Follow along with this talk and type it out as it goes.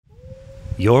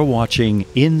You're watching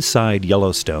Inside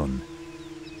Yellowstone.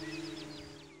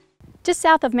 Just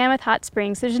south of Mammoth Hot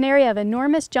Springs, there's an area of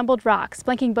enormous jumbled rocks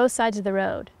flanking both sides of the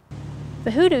road.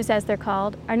 The hoodoos, as they're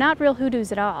called, are not real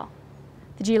hoodoos at all.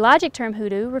 The geologic term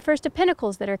hoodoo refers to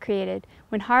pinnacles that are created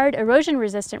when hard,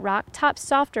 erosion-resistant rock tops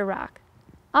softer rock.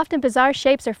 Often bizarre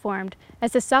shapes are formed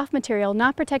as the soft material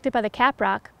not protected by the cap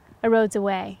rock erodes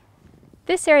away.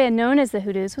 This area known as the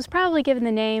hoodoos was probably given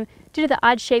the name due to the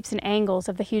odd shapes and angles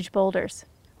of the huge boulders.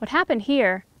 What happened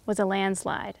here was a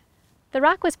landslide. The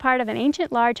rock was part of an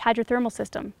ancient large hydrothermal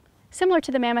system, similar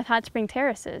to the Mammoth Hot Spring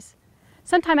terraces.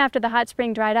 Sometime after the hot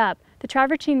spring dried up, the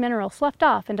travertine mineral sloughed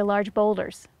off into large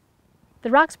boulders.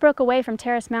 The rocks broke away from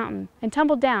Terrace Mountain and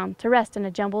tumbled down to rest in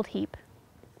a jumbled heap.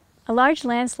 A large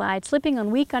landslide slipping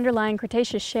on weak underlying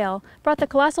Cretaceous shale brought the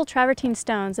colossal travertine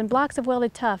stones and blocks of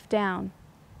welded tuff down.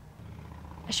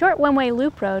 A short one-way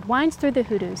loop road winds through the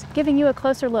hoodoos, giving you a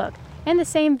closer look and the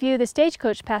same view the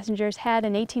stagecoach passengers had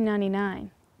in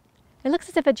 1899. It looks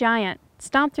as if a giant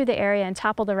stomped through the area and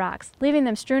toppled the rocks, leaving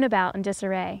them strewn about in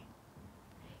disarray.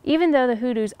 Even though the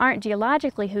hoodoos aren't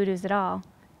geologically hoodoos at all,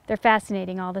 they're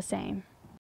fascinating all the same.